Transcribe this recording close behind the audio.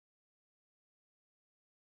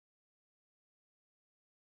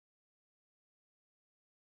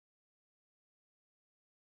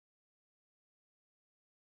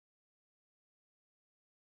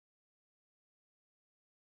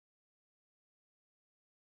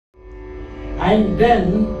And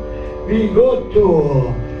then we go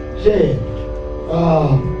to, say,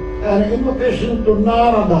 an invocation to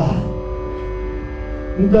Narada.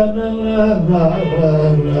 In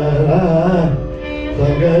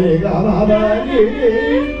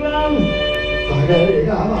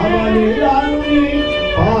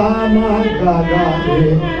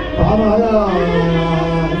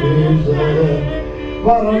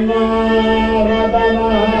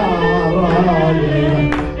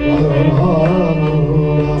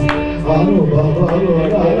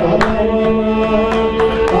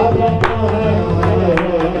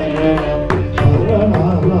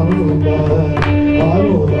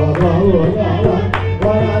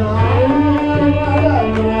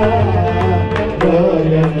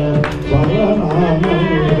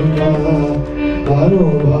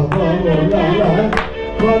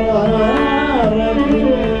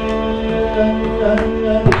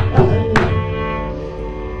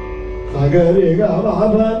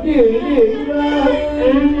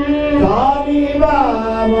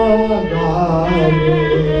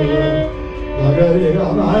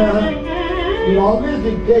always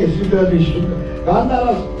the case with the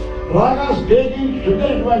Gandharas, ragas taking Shuddha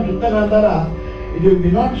and Shuddha Gandhara, it will be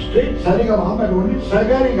not straight Sarigama but only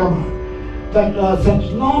Sagarigama. That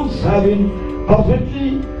such norms have been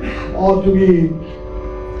perfectly or to be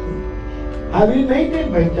have been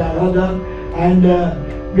maintained by Tyagarajan, and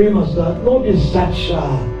we must notice such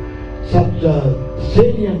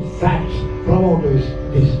salient facts from out this.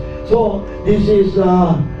 So this is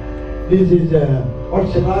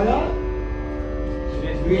what's the raga?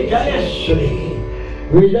 Vijayashri.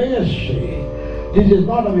 Vijayashri. This is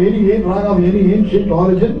not of any raga of any ancient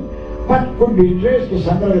origin, but could be traced to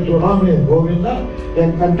Sankara Chudamani Govinda,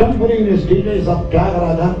 then contemporaneous details of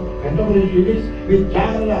Tyagarajan, contemporary details which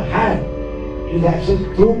Tyagaraja had his access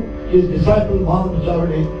through his disciple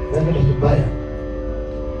Mahamacharya Venkateswara.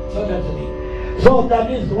 So that's the thing. So that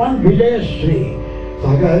is one Vijayashri.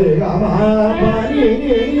 Sagarigama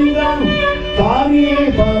Paninidam Sami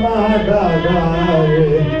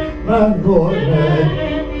Pamakagare Nandore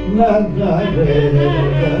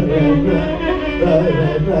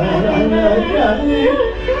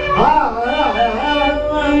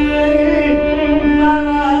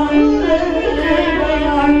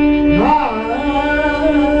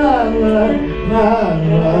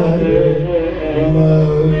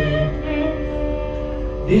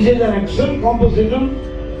This is an excellent composition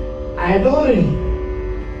adoring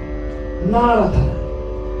Narada.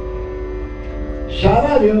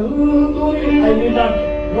 Shara, I need not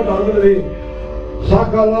all the way.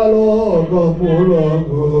 Sakala loka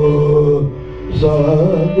pulago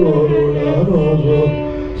saduruna nozo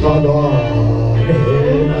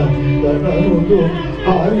sadharena dananudu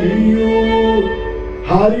hariyu.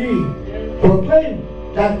 Hari proclaimed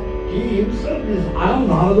that he himself is I am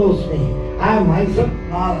Naradosmi. I am myself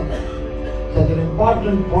Narada. Such an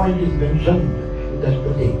important point is mentioned in that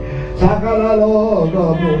study. Sakala loka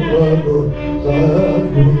pulago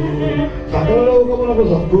saduruna Sakala loka pulago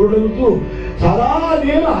saduruna Sada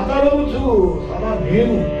nenu atadu, sada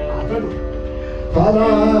nenu atadu, sada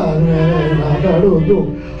nenu atadu,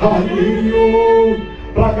 hariyo,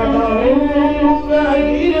 prakataru,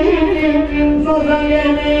 hariyo, no.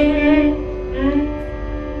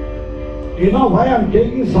 You know why I am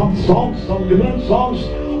taking some songs, some different songs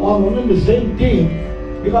on one and the same theme?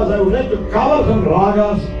 Because I would like to cover some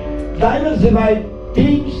ragas, diversify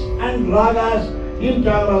themes and ragas in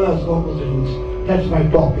Tyagaraja's compositions. That's my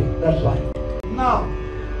topic, that's why. Now,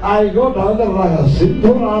 I go to another raga,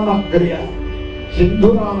 Sindhuramakriya.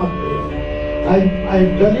 I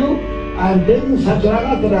tell you, I am taking such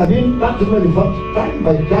ragas that I have been touched for the first time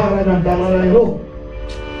by Tyagaraja and Tyagaraja I know.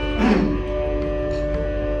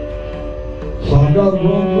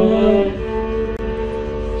 Sagabhava,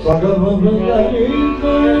 Sani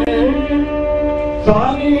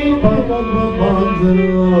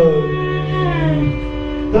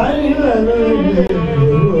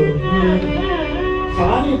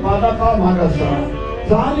Sani Padapa Magasa.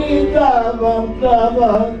 Sani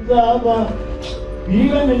Dava.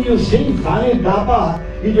 Even when you sing Sani Dapa,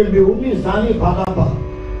 it will be only Sani Padapa.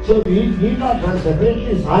 So we need not have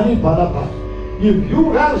separately Sani Padapa. If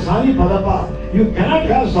you have Sani Padapa, you cannot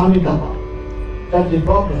have Sani Dapa. That's the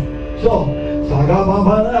problem. So, Saga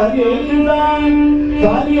Baba Sani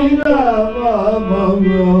Dava.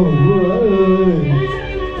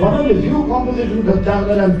 One of the few compositions of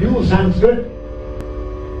Tyagaraja and few Sanskrit.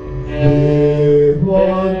 Deva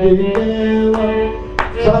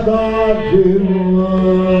Sada Deva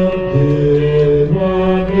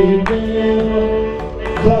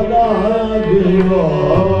Sada Deva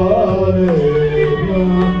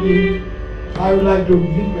like to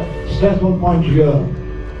stress one point here.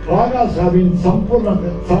 Ragas have been Sampurna,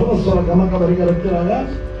 Sarvaswara Gamaka Varikarati Ragas,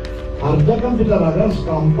 Ardhakampita Ragas,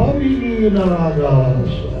 Kampavina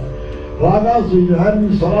Ragas. Ragas which have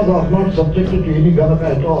been Swaras are not subjected to any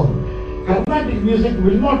Gamaka at all. Carnatic music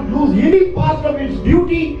will not lose any part of its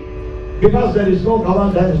beauty because there is no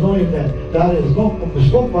Gamaka, there is no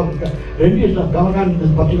scope for rendition of Gamaka in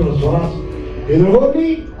this particular Swaras, either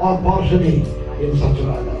wholly or partially in such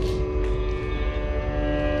Ragas.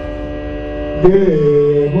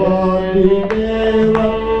 Deva Deva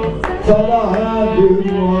Sada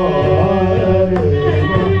Deva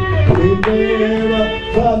Deva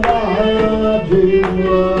Sada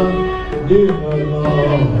Deva Deva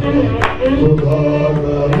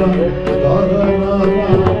Sudhagara Dharana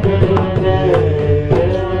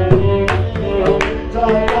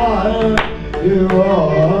Sada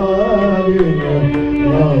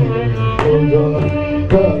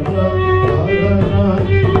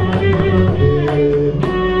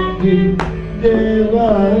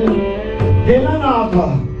Deva Devanatha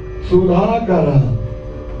Sudhakara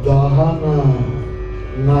Dahana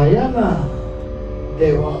Nayana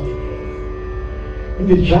Devati. In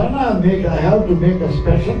the Charana I have to make a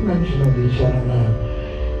special mention of the Charana.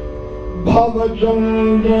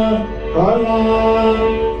 Bhavachandra Kala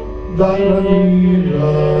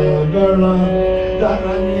Dharanira Gala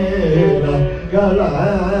Dharanira Gala.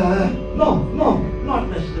 No, not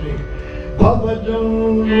necessary.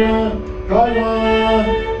 Bhavachandra Kala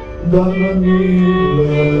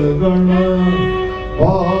Dharanira Gala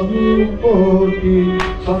Bhavupoti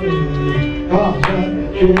Sankasa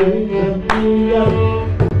Chesatiya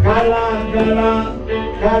Kala Kala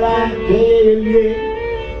Kala Kele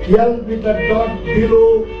Yell with a dot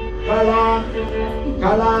below Kala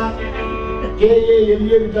Kala Kele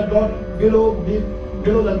with a dot below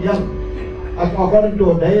the yell. According to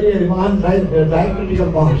a diary, diacritical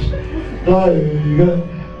marks.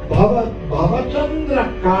 Bhavachandra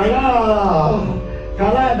Kala.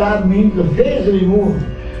 Kala, that means the face removed.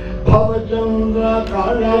 Bhavachandra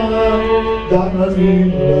Kala.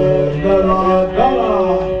 Dhananila Kala Kala.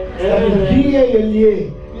 That is G-A-L-A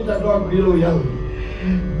with a dot below yell.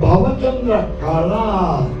 Bhavachandra Kala.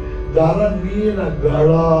 Dhananila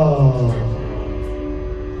Gala.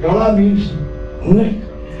 Gala means neck.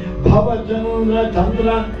 Bhavachandra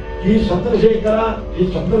Chandra, he is Chandrasekhara, he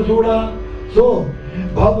is Chandrasuda. So,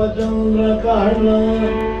 Bhavachandra Kala,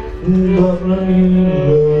 Dharanila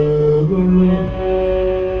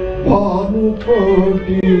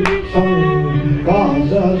Bhanupati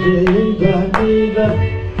Sankasa Sejatida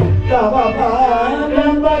Tavapana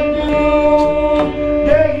Bhaju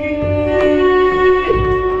Dehi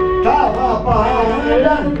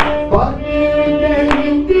Tavapana Bhaju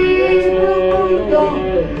Dehi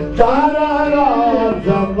Tarara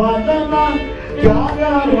Zavadana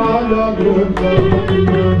Jagaraja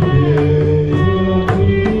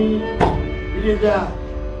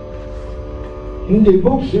In the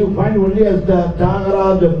books you find only as the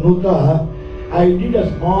Tyagaraja and Nuta. I did a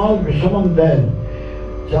small Vishamam there.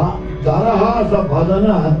 Daraha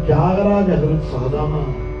Sabhadana Tyagaraja Hrit Sadhana.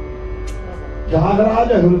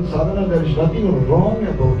 Tyagaraja Hrit Sadhana, there is nothing wrong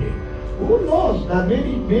about it. Who knows? There may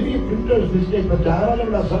be printer's mistake, but Tyagaraja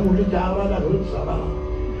would have sung only Tyagaraja Hrit Sadhana.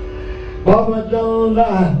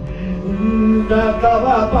 Bhavachandra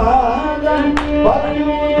Tavapada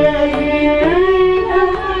Bhajudehi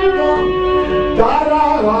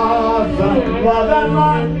Taraha Samvadana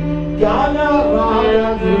Jyanaraya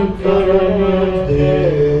Suttarana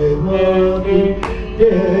Devati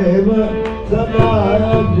Deva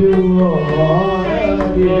Samajuvari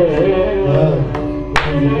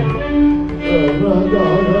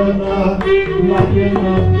Radharana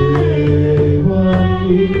Mayana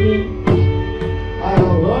Devati. I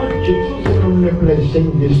have heard Chitu Subramanian sing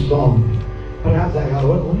this song. Perhaps I have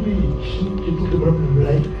heard only Chitu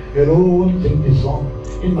Subramanian alone sing this song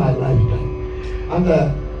in my lifetime. And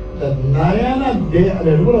the Nayana,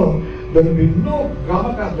 there will be no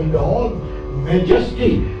Gamaka, there will be all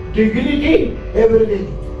majesty, dignity, everything.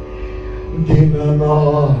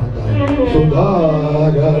 Dinanada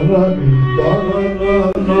Sudhagara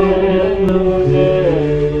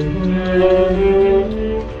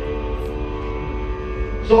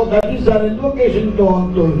So that is an invocation to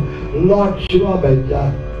Lord Shiva Bhaja.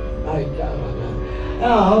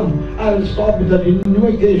 Now I will stop with the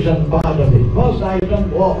invocation part of it. First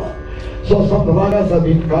item over. So some ragas have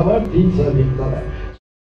been covered, things have been covered.